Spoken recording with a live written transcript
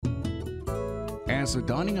As the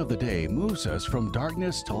dawning of the day moves us from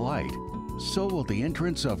darkness to light, so will the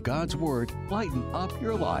entrance of God's Word lighten up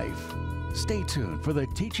your life. Stay tuned for the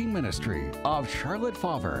teaching ministry of Charlotte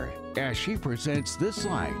Favre as she presents this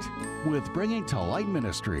light with Bringing to Light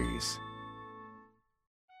Ministries.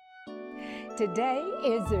 Today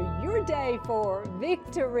is your day for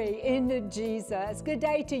victory in Jesus. Good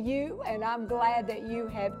day to you, and I'm glad that you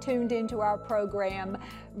have tuned into our program,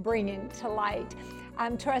 Bringing to Light.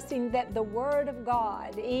 I'm trusting that the Word of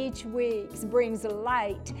God each week brings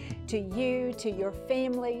light to you, to your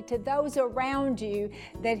family, to those around you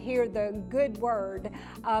that hear the good word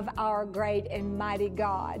of our great and mighty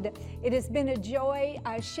God. It has been a joy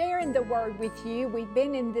sharing the Word with you. We've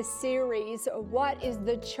been in this series, What is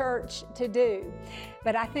the Church to Do?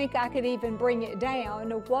 But I think I could even bring it down.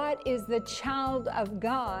 What is the child of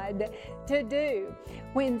God to do?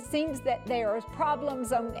 When it seems that there are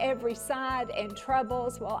problems on every side and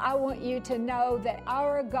troubles, well, I want you to know that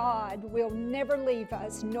our God will never leave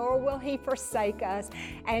us, nor will He forsake us,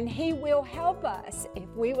 and He will help us if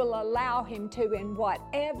we will allow Him to in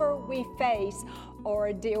whatever we face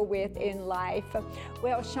or deal with in life.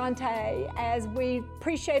 Well, Shantae, as we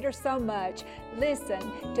appreciate her so much, listen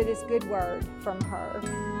to this good word from her.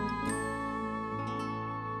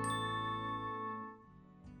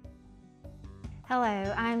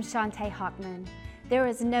 Hello, I'm Shantae Hockman. There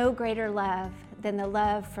is no greater love than the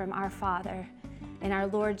love from our Father and our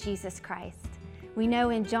Lord Jesus Christ. We know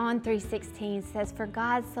in John 3:16 says, "For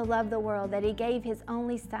God so loved the world that He gave His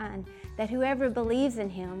only Son, that whoever believes in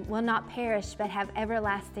Him will not perish but have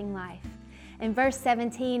everlasting life." In verse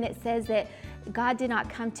 17 it says that God did not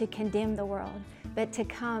come to condemn the world, but to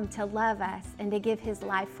come to love us and to give His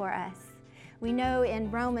life for us. We know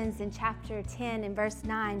in Romans in chapter 10 and verse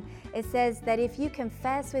 9, it says that if you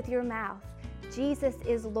confess with your mouth Jesus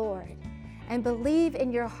is Lord and believe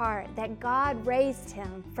in your heart that God raised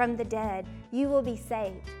Him from the dead, you will be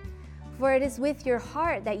saved. For it is with your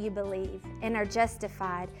heart that you believe and are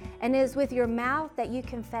justified, and it is with your mouth that you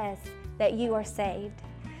confess that you are saved.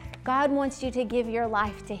 God wants you to give your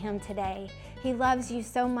life to Him today. He loves you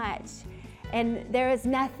so much. And there is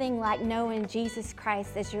nothing like knowing Jesus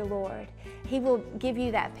Christ as your Lord. He will give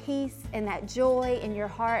you that peace and that joy in your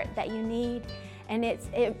heart that you need. And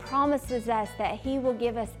it promises us that He will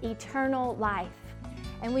give us eternal life.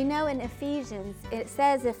 And we know in Ephesians, it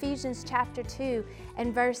says, Ephesians chapter 2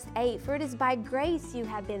 and verse 8, "For it is by grace you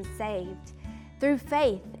have been saved, through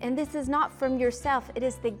faith. And this is not from yourself, it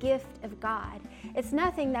is the gift of God." It's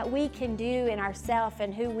nothing that we can do in ourselves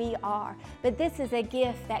and who we are, but this is a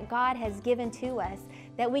gift that God has given to us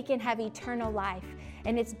that we can have eternal life,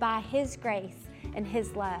 and it's by His grace and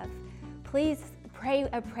His love. Please pray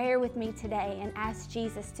a prayer with me today and ask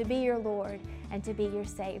Jesus to be your Lord and to be your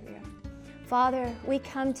Savior. Father, we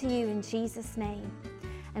come to you in Jesus' name.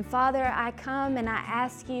 And Father, I come and I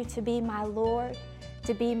ask you to be my Lord,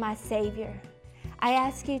 to be my Savior. I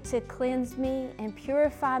ask you to cleanse me and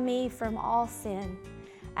purify me from all sin.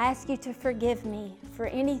 I ask you to forgive me for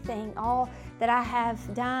anything, all that I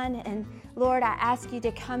have done. And Lord, I ask you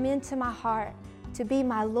to come into my heart, to be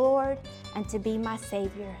my Lord and to be my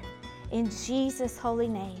Savior. In Jesus' holy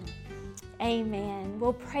name, amen.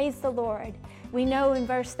 Well, praise the Lord. We know in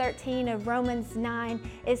verse 13 of Romans 9,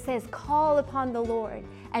 it says, "Call upon the Lord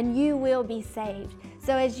and you will be saved."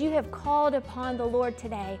 So as you have called upon the Lord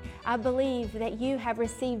today, I believe that you have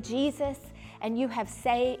received Jesus and you have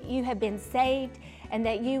been saved, and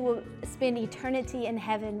that you will spend eternity in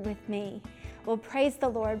heaven with me. Well, praise the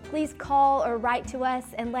Lord. Please call or write to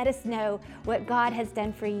us and let us know what God has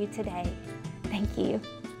done for you today. Thank you.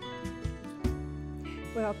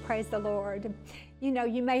 Well, praise the Lord. You know,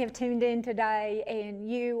 you may have tuned in today and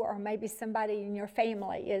you or maybe somebody in your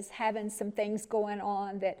family is having some things going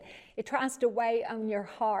on that it tries to weigh on your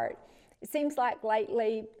heart. It seems like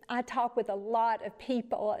lately I talk with a lot of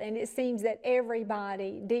people and it seems that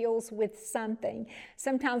everybody deals with something.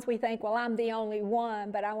 Sometimes we think, well, I'm the only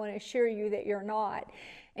one, but I want to assure you that you're not.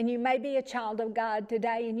 And you may be a child of God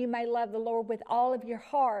today and you may love the Lord with all of your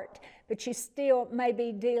heart, but you still may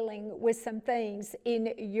be dealing with some things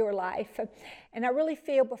in your life. And I really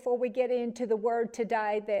feel before we get into the word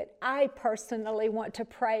today that I personally want to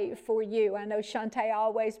pray for you. I know Shantae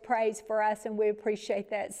always prays for us and we appreciate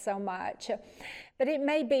that so much. But it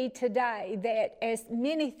may be today that as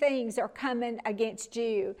many things are coming against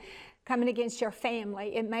you, coming against your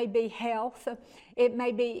family. It may be health. It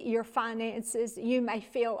may be your finances. You may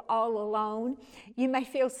feel all alone. You may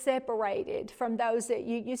feel separated from those that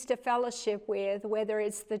you used to fellowship with, whether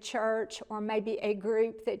it's the church or maybe a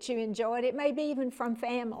group that you enjoyed. It may be even from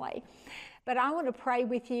family. But I want to pray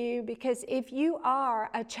with you, because if you are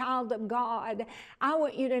a child of God, I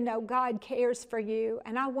want you to know God cares for you,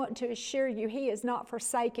 and I want to assure you He has not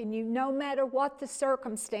forsaken you. No matter what the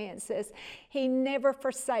circumstances, He never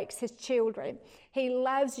forsakes His children. He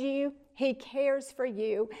loves you. He cares for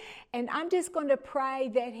you. And I'm just going to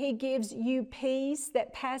pray that He gives you peace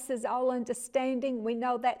that passes all understanding. We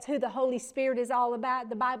know that's who the Holy Spirit is all about.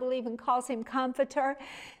 The Bible even calls Him Comforter,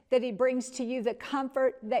 that He brings to you the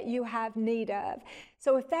comfort that you have need of.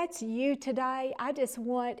 So if that's you today, I just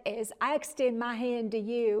want, as I extend my hand to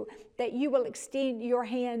you, that you will extend your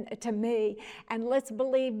hand to me, and let's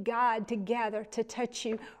believe God together to touch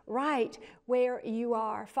you right where you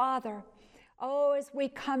are. Father, oh, as we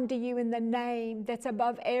come to you in the name that's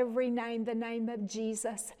above every name, the name of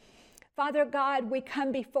Jesus. Father God, we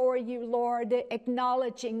come before you, Lord,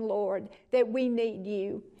 acknowledging, Lord, that we need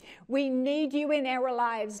you. We need you in our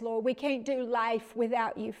lives, Lord. We can't do life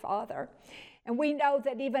without you, Father. And we know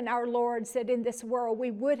that even our Lord said in this world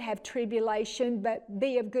we would have tribulation, but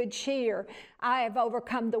be of good cheer. I have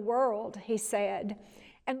overcome the world, He said.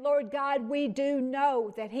 And Lord God, we do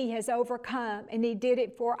know that He has overcome, and He did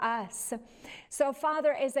it for us. So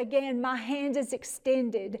Father, as again my hand is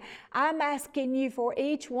extended, I'm asking you for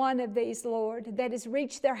each one of these, Lord, that has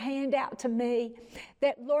reached their hand out to me,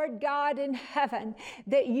 that Lord God in heaven,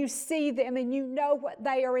 that you see them and you know what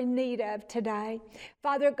they are in need of today.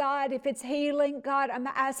 Father God, if it's healing, God, I'm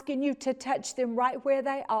asking you to touch them right where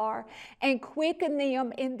they are and quicken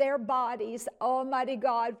them in their bodies, Almighty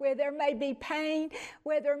God, where there may be pain,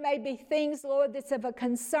 where there may be things, Lord, that's of a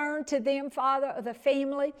concern to them, Father, or the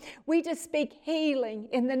family. We just speak healing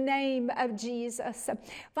in the name of Jesus.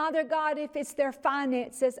 Father God, if it's their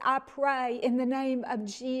finances, I pray in the name of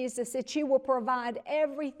Jesus that you will provide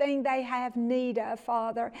everything they have need of,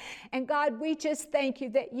 Father. And God, we just thank you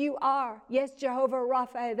that you are, yes, Jehovah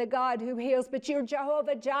Rapha, the God who heals, but you're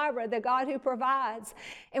Jehovah Jireh, the God who provides.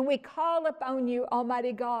 And we call upon you,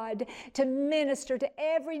 Almighty God, to minister to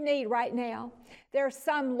every need right now. There are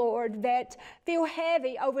some, Lord, that feel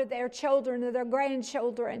heavy over their children or their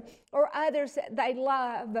grandchildren or others that they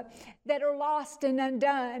love that are lost and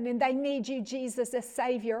undone, and they need you, Jesus, as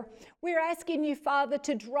Savior. We're asking you, Father,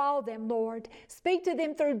 to draw them, Lord. Speak to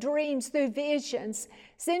them through dreams, through visions.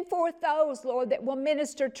 Send forth those, Lord, that will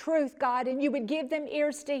minister truth, God, and you would give them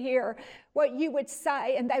ears to hear what you would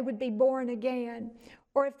say, and they would be born again.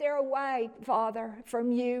 Or if they're away, Father,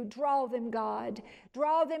 from you, draw them, God.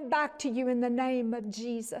 Draw them back to you in the name of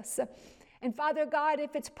Jesus. And Father God,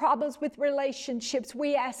 if it's problems with relationships,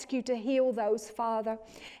 we ask you to heal those, Father,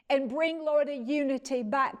 and bring, Lord, a unity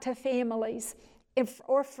back to families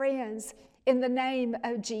or friends in the name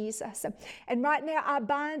of Jesus. And right now, I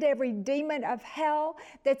bind every demon of hell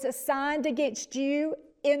that's assigned against you.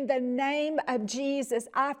 In the name of Jesus,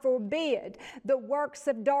 I forbid the works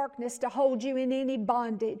of darkness to hold you in any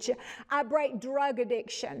bondage. I break drug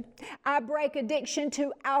addiction. I break addiction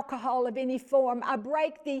to alcohol of any form. I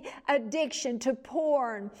break the addiction to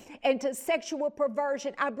porn and to sexual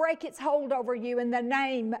perversion. I break its hold over you in the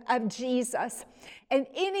name of Jesus. And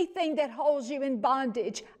anything that holds you in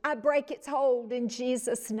bondage, I break its hold in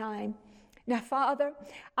Jesus' name. Now, Father,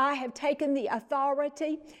 I have taken the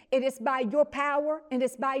authority. It is by your power and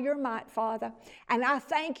it's by your might, Father. And I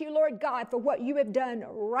thank you, Lord God, for what you have done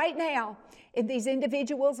right now in these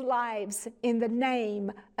individuals' lives in the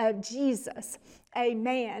name of Jesus.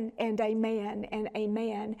 Amen and amen and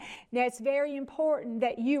amen. Now, it's very important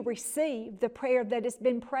that you receive the prayer that has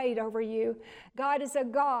been prayed over you. God is a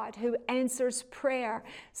God who answers prayer.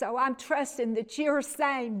 So I'm trusting that you're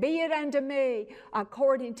saying, be it unto me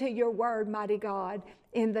according to your word, mighty God,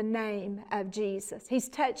 in the name of Jesus. He's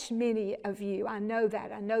touched many of you. I know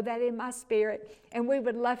that. I know that in my spirit. And we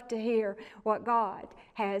would love to hear what God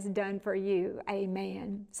has done for you.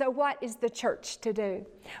 Amen. So what is the church to do?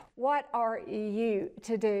 What are you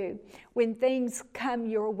to do when things come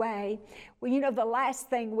your way? Well, you know, the last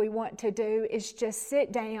thing we want to do is just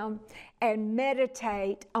sit down and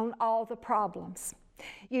meditate on all the problems.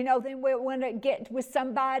 You know, then we want to get with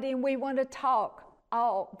somebody and we want to talk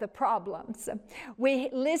all the problems. We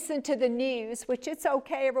listen to the news, which it's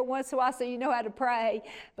okay every once in a while so you know how to pray.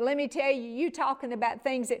 But let me tell you, you talking about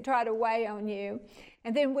things that try to weigh on you.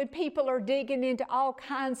 And then when people are digging into all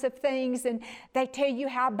kinds of things and they tell you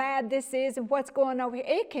how bad this is and what's going on here,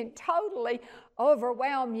 it can totally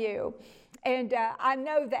overwhelm you. And I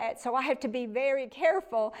know that, so I have to be very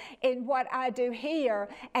careful in what I do here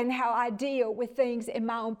and how I deal with things in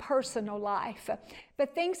my own personal life.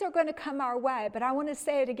 But things are going to come our way. But I want to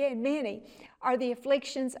say it again, many are the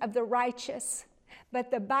afflictions of the righteous. But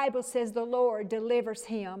the Bible says the Lord delivers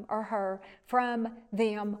him or her from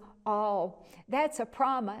them all. That's a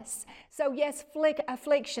promise. So yes,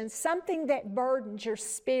 affliction, something that burdens your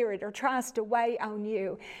spirit or tries to weigh on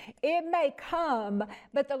you. It may come,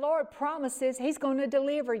 but the Lord promises He's going to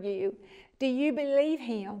deliver you. Do you believe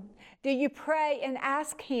Him? Do you pray and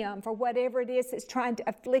ask Him for whatever it is that's trying to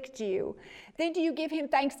afflict you? Then do you give Him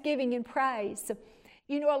thanksgiving and praise?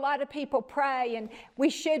 You know, a lot of people pray, and we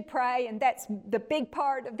should pray, and that's the big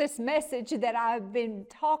part of this message that I've been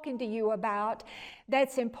talking to you about.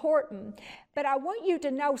 That's important. But I want you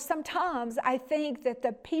to know sometimes I think that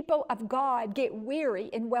the people of God get weary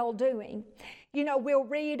in well-doing. You know, we'll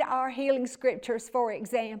read our healing scriptures, for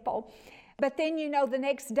example, but then, you know, the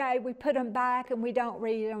next day we put them back and we don't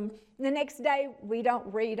read them. The next day we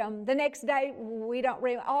don't read them. The next day we don't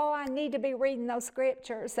read them. Oh, I need to be reading those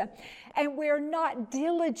scriptures. And we're not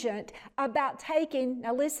diligent about taking,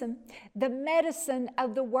 now listen, the medicine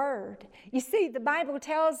of the Word. You see, the Bible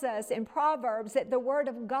tells us in Proverbs that the Word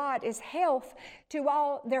of God is health to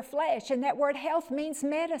all their flesh. And that word health means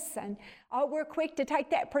medicine. Oh, we're quick to take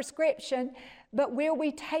that prescription, but will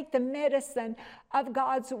we take the medicine of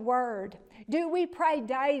God's Word? Do we pray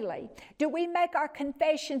daily? Do we make our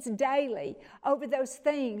confessions daily over those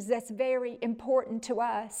things that's very important to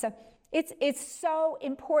us? It's so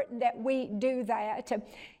important that we do that.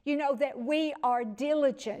 You know, that we are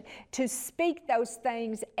diligent to speak those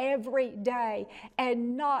things every day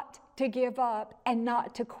and not to give up and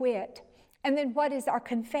not to quit. And then what is our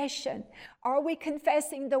confession? Are we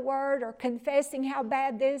confessing the Word or confessing how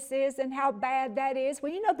bad this is and how bad that is?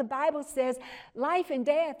 Well, you know, the Bible says life and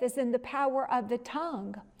death is in the power of the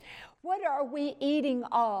tongue. What are we eating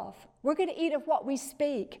of? We're going to eat of what we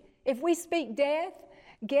speak. If we speak death,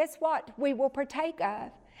 guess what? We will partake of.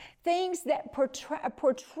 Things that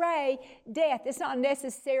portray death. It's not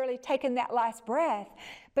necessarily taking that last breath,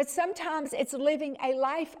 but sometimes it's living a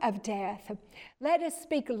life of death. Let us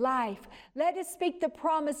speak life. Let us speak the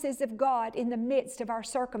promises of God in the midst of our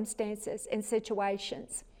circumstances and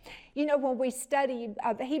situations. You know, when we study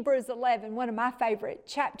Hebrews 11, one of my favorite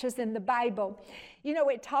chapters in the Bible, you know,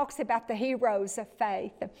 it talks about the heroes of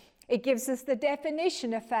faith. It gives us the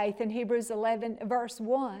definition of faith in Hebrews 11, verse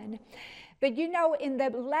 1. But you know, in the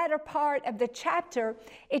latter part of the chapter,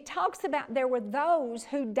 it talks about there were those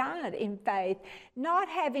who died in faith, not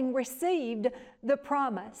having received the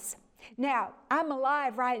promise. Now, I'm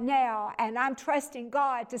alive right now, and I'm trusting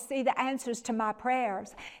God to see the answers to my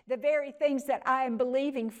prayers, the very things that I am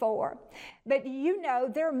believing for. But you know,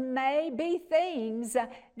 there may be things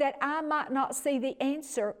that I might not see the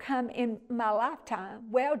answer come in my lifetime.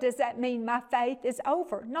 Well, does that mean my faith is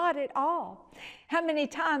over? Not at all. How many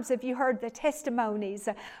times have you heard the testimonies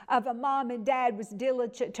of a mom and dad was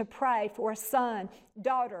diligent to pray for a son,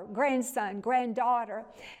 daughter, grandson, granddaughter,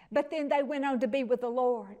 but then they went on to be with the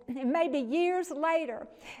Lord. And maybe years later,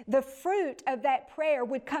 the fruit of that prayer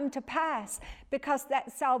would come to pass because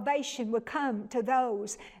that salvation would come to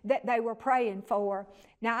those that they were praying for.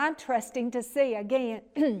 Now, I'm trusting to see again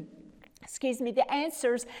the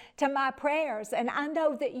answers to my prayers. And I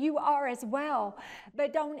know that you are as well.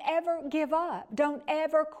 But don't ever give up. Don't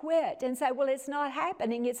ever quit and say, well, it's not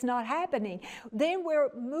happening. It's not happening. Then we're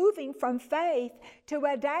moving from faith to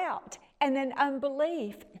a doubt and an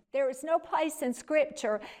unbelief. There is no place in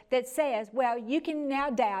Scripture that says, well, you can now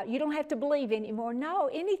doubt. You don't have to believe anymore. No,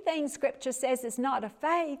 anything Scripture says is not a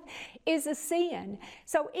faith is a sin.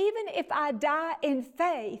 So even if I die in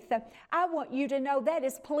faith, I want you to know that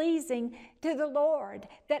is pleasing to the Lord,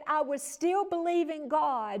 that I was still believing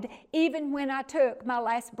God even when I took my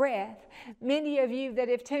last breath. Many of you that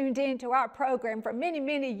have tuned into our program for many,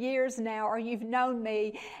 many years now, or you've known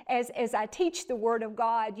me as I teach the Word of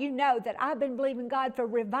God, you know that I've been believing God for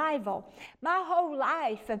revival my whole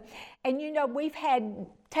life. And you know, we've had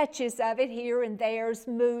touches of it here and there,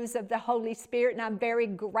 moves of the Holy Spirit, and I'm very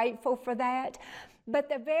grateful for that. But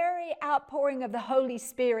the very outpouring of the Holy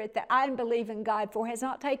Spirit that I'm believing God for has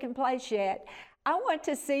not taken place yet. I want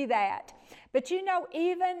to see that. But you know,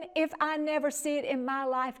 even if I never see it in my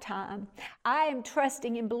lifetime, I am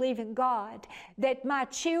trusting and believing God that my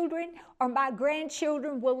children or my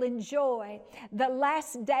grandchildren will enjoy the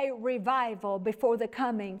last day revival before the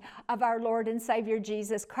coming of our Lord and Savior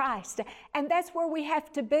Jesus Christ. And that's where we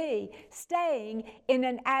have to be, staying in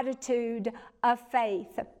an attitude of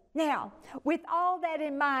faith. Now, with all that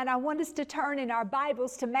in mind, I want us to turn in our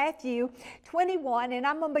Bibles to Matthew 21, and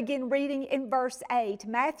I'm going to begin reading in verse 8.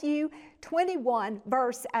 Matthew 21,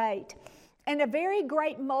 verse 8. And a very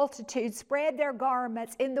great multitude spread their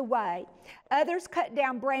garments in the way. Others cut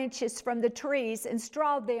down branches from the trees and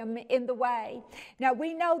strawed them in the way. Now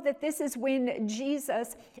we know that this is when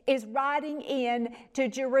Jesus is riding in to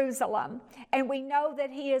Jerusalem. And we know that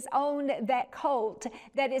he is on that colt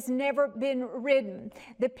that has never been ridden.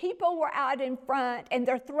 The people were out in front and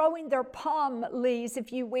they're throwing their palm leaves,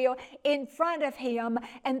 if you will, in front of him,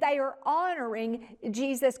 and they are honoring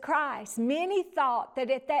Jesus Christ. Many thought that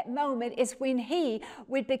at that moment is when he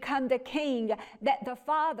would become the king that the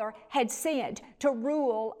Father had sent to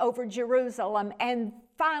rule over Jerusalem, and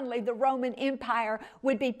finally the Roman Empire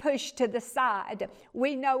would be pushed to the side.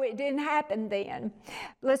 We know it didn't happen then.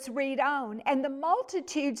 Let's read on. And the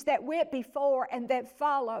multitudes that went before and that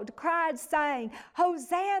followed cried, saying,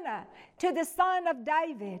 Hosanna to the Son of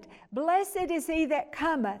David. Blessed is he that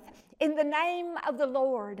cometh in the name of the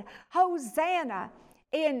Lord. Hosanna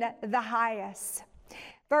in the highest.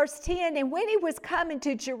 Verse 10, and when he was coming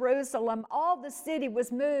to Jerusalem, all the city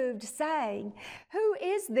was moved, saying, Who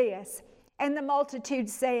is this? And the multitude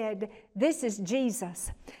said, This is Jesus,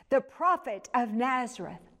 the prophet of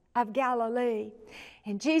Nazareth of Galilee.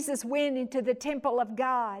 And Jesus went into the temple of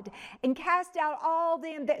God and cast out all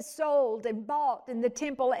them that sold and bought in the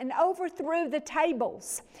temple, and overthrew the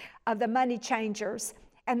tables of the money changers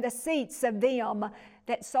and the seats of them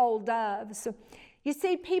that sold doves. You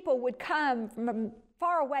see, people would come from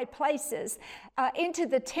faraway places into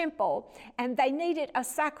the temple, and they needed a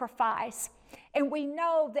sacrifice. And we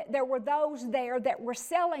know that there were those there that were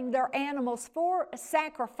selling their animals for a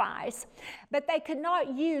sacrifice, but they could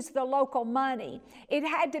not use the local money. It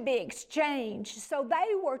had to be exchanged. So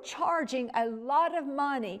they were charging a lot of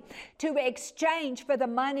money to exchange for the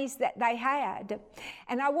monies that they had.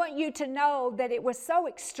 And I want you to know that it was so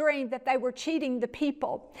extreme that they were cheating the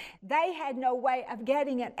people. They had no way of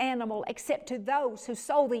getting an animal except to those who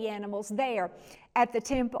sold the animals there at the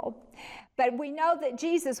temple. But we know that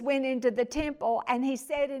Jesus went into the temple and he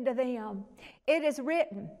said unto them, It is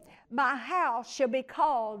written, My house shall be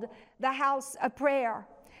called the house of prayer,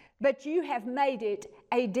 but you have made it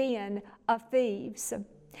a den of thieves.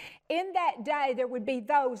 In that day, there would be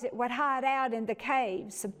those that would hide out in the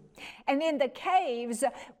caves. And in the caves,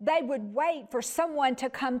 they would wait for someone to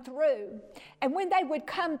come through. And when they would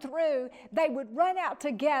come through, they would run out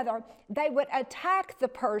together. They would attack the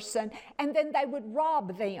person, and then they would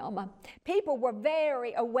rob them. People were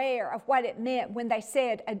very aware of what it meant when they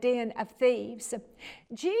said a den of thieves.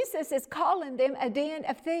 Jesus is calling them a den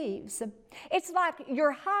of thieves. It's like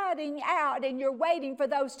you're hiding out and you're waiting for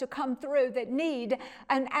those to come through that need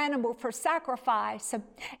an animal for sacrifice,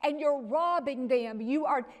 and you're robbing them. You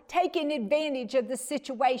are taking advantage of the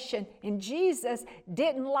situation, and Jesus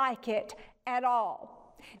didn't like it at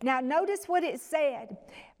all. Now notice what it said,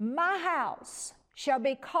 My house shall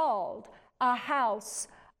be called a house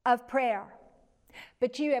of prayer,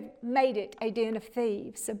 but you have made it a den of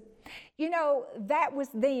thieves. You know, that was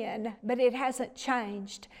then, but it hasn't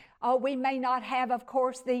changed. Oh, we may not have, of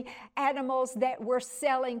course, the animals that we're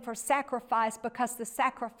selling for sacrifice because the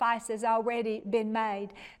sacrifice has already been made.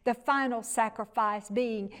 The final sacrifice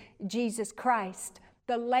being Jesus Christ,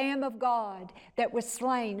 the Lamb of God that was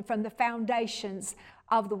slain from the foundations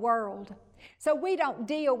of the world. So we don't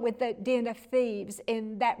deal with the den of thieves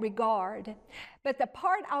in that regard. But the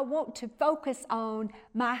part I want to focus on,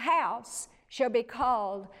 my house shall be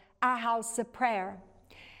called a house of prayer.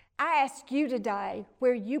 I ask you today,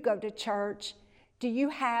 where you go to church, do you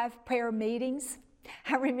have prayer meetings?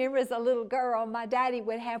 I remember as a little girl, my daddy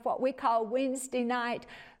would have what we call Wednesday night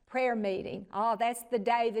prayer meeting. Oh, that's the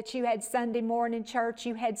day that you had Sunday morning church,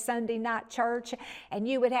 you had Sunday night church, and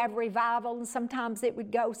you would have revival, and sometimes it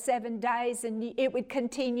would go 7 days, and it would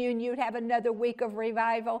continue, and you'd have another week of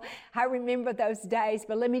revival. I remember those days,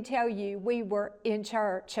 but let me tell you, we were in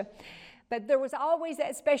church. But there was always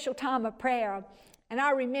that special time of prayer. And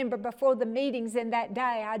I remember before the meetings in that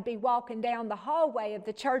day, I'd be walking down the hallway of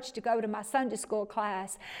the church to go to my Sunday school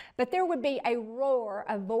class. But there would be a roar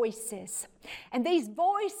of voices. And these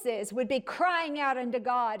voices would be crying out unto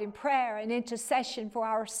God in prayer and intercession for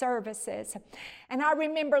our services. And I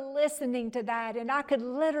remember listening to that, and I could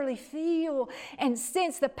literally feel and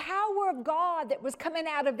sense the power of God that was coming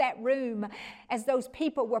out of that room as those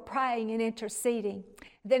people were praying and interceding.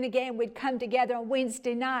 Then again, we'd come together on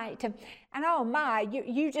Wednesday night, and oh my,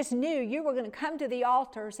 you just knew you were going to come to the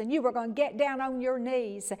altars and you were going to get down on your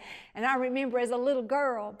knees. And I remember as a little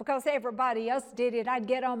girl, because everybody else did it, I'd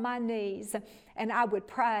get on my knees and I would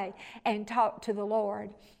pray and talk to the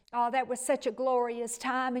Lord. Oh, that was such a glorious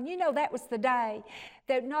time. And you know, that was the day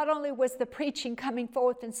that not only was the preaching coming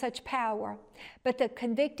forth in such power, but the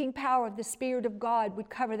convicting power of the Spirit of God would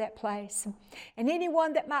cover that place. And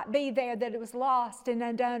anyone that might be there that was lost and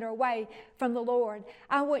undone or away from the Lord,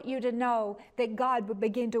 I want you to know that God would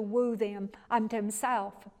begin to woo them unto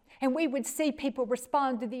Himself. And we would see people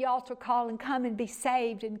respond to the altar call and come and be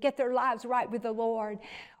saved and get their lives right with the Lord.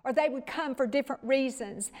 Or they would come for different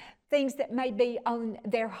reasons, things that may be on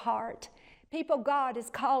their heart. People, God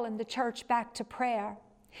is calling the church back to prayer.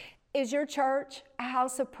 Is your church a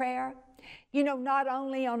house of prayer? You know, not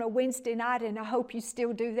only on a Wednesday night, and I hope you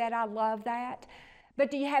still do that, I love that,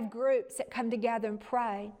 but do you have groups that come together and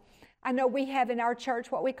pray? I know we have in our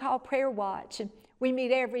church what we call Prayer Watch. And we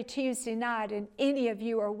meet every Tuesday night, and any of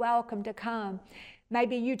you are welcome to come.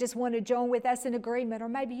 Maybe you just want to join with us in agreement, or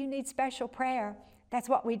maybe you need special prayer. That's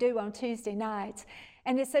what we do on Tuesday nights.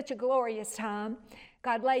 And it's such a glorious time.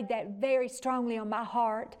 God laid that very strongly on my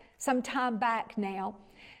heart some time back now.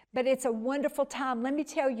 But it's a wonderful time. Let me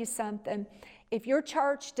tell you something. If your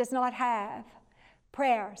church does not have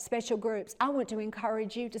prayer, special groups, I want to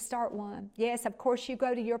encourage you to start one. Yes, of course, you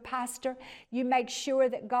go to your pastor. You make sure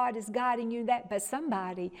that God is guiding you in that, but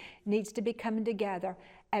somebody needs to be coming together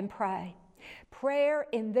and pray. Prayer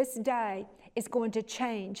in this day is going to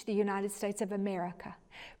change the United States of America.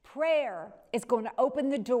 Prayer is going to open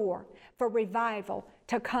the door for revival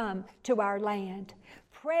to come to our land.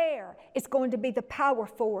 Prayer is going to be the power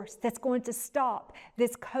force that's going to stop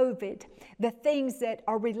this COVID, the things that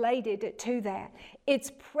are related to that.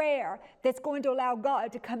 It's prayer that's going to allow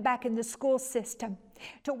God to come back in the school system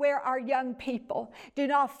to where our young people do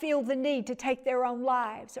not feel the need to take their own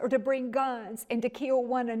lives or to bring guns and to kill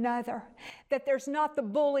one another, that there's not the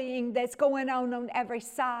bullying that's going on every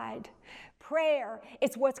side. Prayer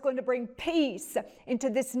is what's going to bring peace into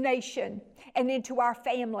this nation and into our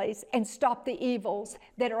families and stop the evils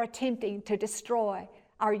that are attempting to destroy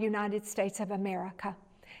our United States of America.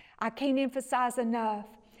 I can't emphasize enough,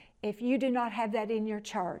 if you do not have that in your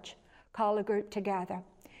church, call a group together.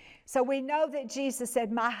 So we know that Jesus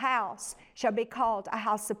said, "My house shall be called a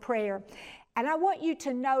house of prayer." And I want you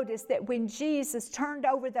to notice that when Jesus turned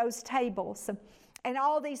over those tables, and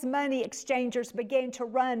all these money exchangers began to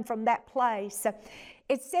run from that place,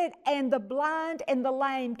 it said, "And the blind and the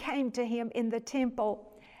lame came to him in the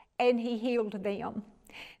temple, and he healed them."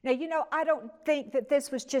 Now, you know, I don't think that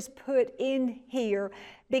this was just put in here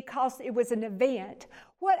because it was an event.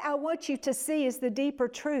 What I want you to see is the deeper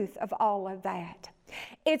truth of all of that.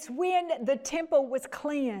 It's when the temple was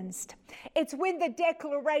cleansed. It's when the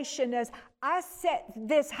declaration is, "I set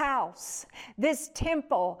this house, this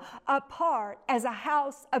temple apart as a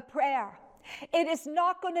house of prayer." It is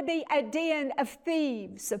not going to be a den of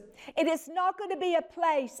thieves. It is not going to be a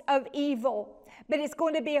place of evil, but it's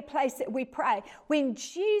going to be a place that we pray. When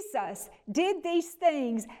Jesus did these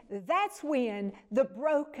things, that's when the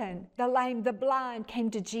broken, the lame, the blind came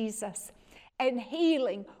to Jesus, and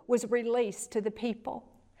healing was released to the people.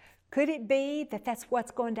 Could it be that that's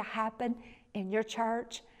what's going to happen in your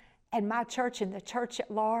church and my church and the church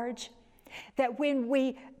at large? That when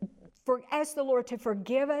we ask the Lord to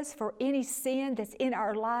forgive us for any sin that's in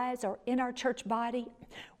our lives or in our church body,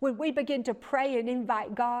 when we begin to pray and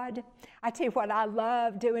invite God, I tell you what I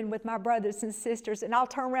love doing with my brothers and sisters, and I'll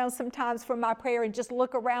turn around sometimes for my prayer and just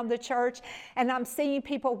look around the church, and I'm seeing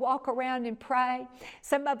people walk around and pray.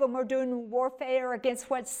 Some of them are doing warfare against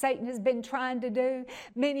what Satan has been trying to do.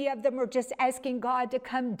 Many of them are just asking God to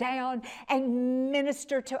come down and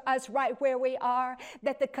minister to us right where we are,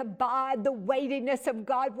 that the kabod, the weightiness of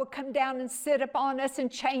God will come down and sit upon us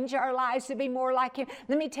and change our lives to be more like Him.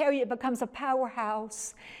 Let me tell you, it becomes a powerhouse.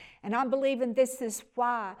 And I'm believing this is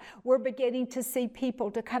why we're beginning to see people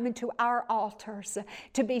to come into our altars,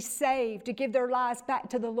 to be saved, to give their lives back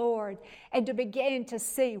to the Lord, and to begin to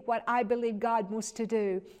see what I believe God wants to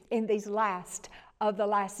do in these last of the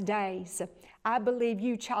last days. I believe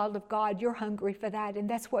you, child of God, you're hungry for that, and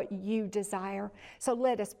that's what you desire. So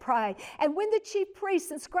let us pray. And when the chief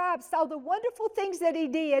priests and scribes saw the wonderful things that He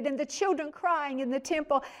did, and the children crying in the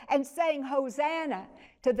temple and saying, "Hosanna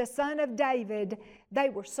to the Son of David," they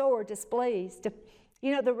were sore displeased.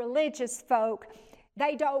 You know, the religious folk,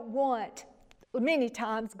 they don't want many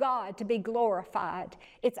times God to be glorified.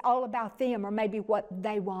 It's all about them or maybe what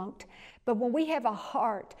they want. But when we have a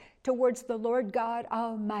heart towards the Lord God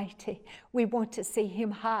Almighty, we want to see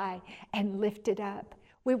Him high and lifted up.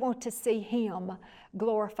 We want to see Him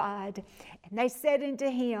glorified. And they said unto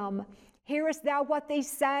Him, "Hearest thou what these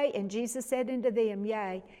say?" And Jesus said unto them,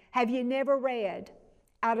 "Yea, have ye never read,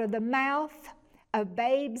 out of the mouth of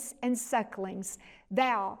babes and sucklings,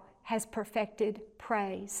 thou has perfected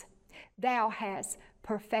praise. Thou hast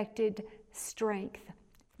perfected strength.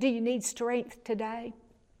 Do you need strength today?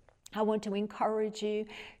 I want to encourage you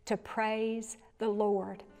to praise the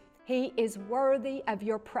Lord. He is worthy of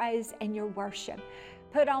your praise and your worship.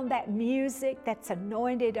 Put on that music that's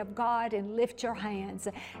anointed of God and lift your hands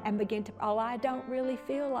and begin to, oh, I don't really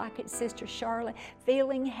feel like it, Sister Charlotte.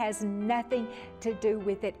 Feeling has nothing to do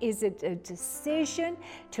with it. Is it a decision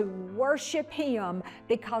to worship Him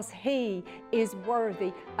because He is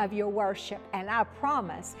worthy of your worship? And I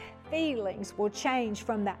promise, feelings will change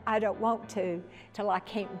from the I don't want to till I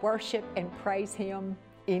can't worship and praise Him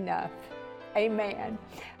enough. Amen.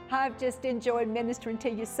 I've just enjoyed ministering to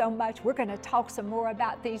you so much. We're going to talk some more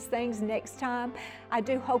about these things next time. I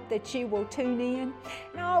do hope that you will tune in.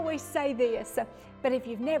 And I always say this, but if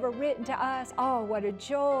you've never written to us, oh, what a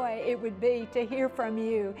joy it would be to hear from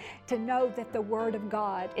you, to know that the Word of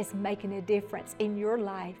God is making a difference in your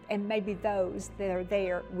life and maybe those that are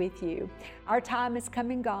there with you. Our time is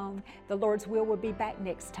come and gone. The Lord's will be back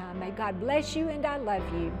next time. May God bless you, and I love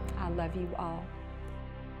you. I love you all.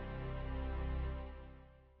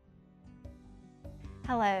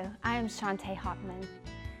 Hello, I am Shante Hockman.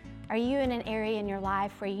 Are you in an area in your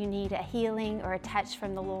life where you need a healing or a touch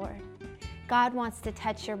from the Lord? God wants to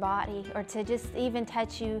touch your body or to just even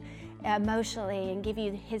touch you emotionally and give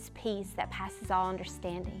you His peace that passes all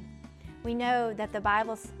understanding. We know that the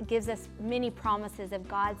Bible gives us many promises of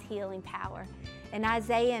God's healing power. In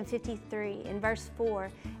Isaiah 53, in verse 4,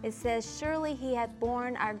 it says, "Surely He hath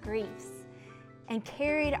borne our griefs and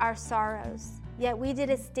carried our sorrows. Yet we did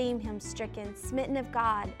esteem Him stricken, smitten of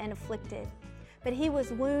God, and afflicted. But He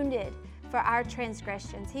was wounded for our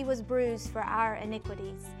transgressions. He was bruised for our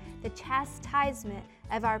iniquities. The chastisement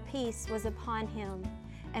of our peace was upon Him,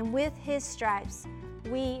 and with His stripes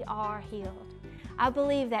we are healed." I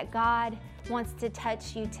believe that God wants to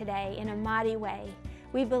touch you today in a mighty way.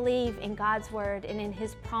 We believe in God's Word and in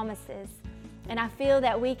His promises. And I feel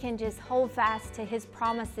that we can just hold fast to His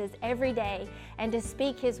promises every day and to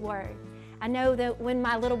speak His Word. I know that when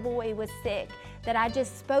my little boy was sick, that I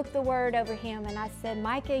just spoke the word over him and I said,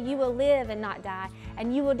 "Micah, you will live and not die,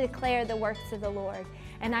 and you will declare the works of the Lord."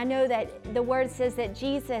 And I know that the word says that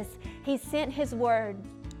Jesus, He sent His word,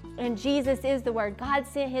 and Jesus is the word. God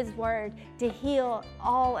sent His word to heal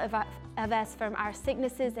all of us from our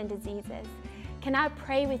sicknesses and diseases. Can I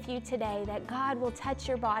pray with you today that God will touch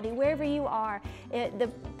your body wherever you are? The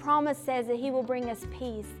promise says that He will bring us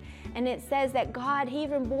peace. And it says that God, He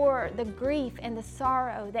even bore the grief and the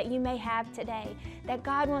sorrow that you may have today. That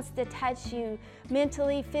God wants to touch you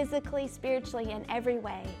mentally, physically, spiritually, in every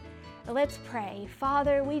way. Let's pray.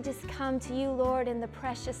 Father, we just come to you, Lord, in the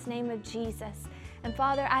precious name of Jesus. And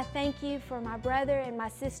Father, I thank you for my brother and my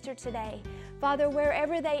sister today. Father,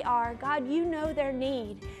 wherever they are, God, you know their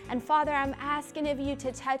need. And Father, I'm asking of you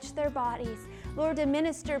to touch their bodies. Lord, to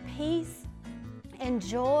minister peace and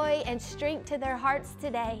joy and strength to their hearts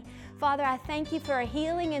today. Father, I thank you for a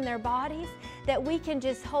healing in their bodies, that we can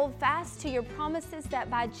just hold fast to your promises that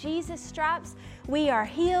by Jesus' stripes we are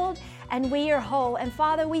healed and we are whole. And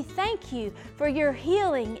Father, we thank you for your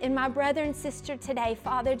healing in my brother and sister today.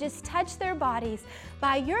 Father, just touch their bodies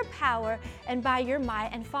by your power and by your might.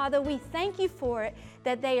 And Father, we thank you for it,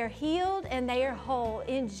 that they are healed and they are whole.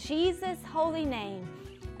 In Jesus' holy name,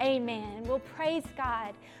 amen. Well, praise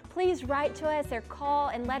God. Please write to us or call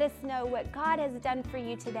and let us know what God has done for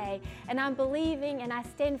you today. And I'm believing and I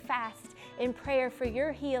stand fast in prayer for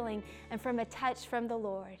your healing and from a touch from the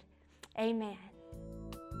Lord. Amen.